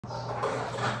In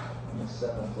the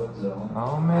 7-foot zone.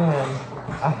 Oh man,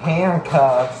 a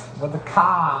handcuffs with the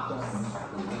cops.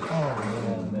 Oh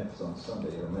man. Mix on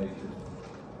Sunday or major.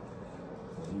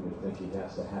 You would think he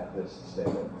has to have this to stay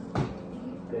in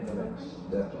the mix,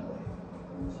 definitely.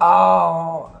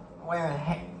 Oh,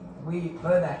 with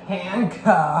the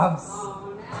handcuffs.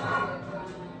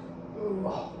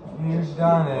 You've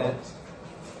done it.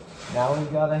 Now we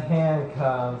got a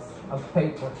handcuffs, a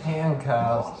paper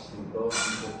handcuffs.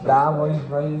 That was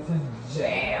ready to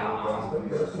jail.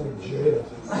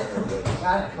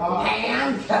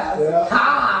 Handcuffs.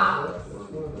 Cops.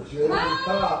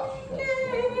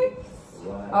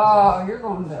 Oh, you're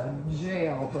going to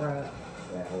jail, bro.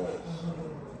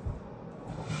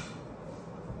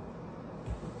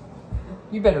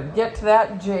 You better get to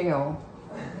that jail.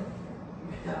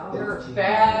 You're a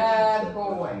bad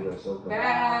boy.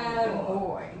 Bad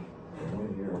boy. The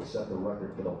win here will set the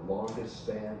record for the longest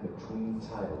span between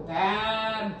titles.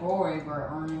 Bad boy,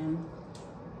 Brian.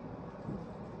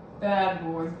 Bad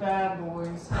boys, bad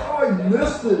boys. Oh, you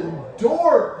missed it, you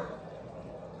dork!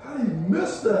 How do you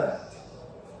miss that?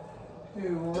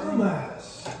 Who?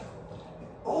 Dumbass.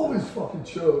 Always fucking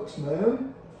chokes,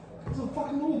 man. It was a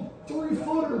fucking little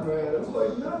 3-footer, man. It was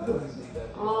like nothing.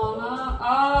 Oh, no.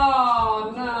 Oh.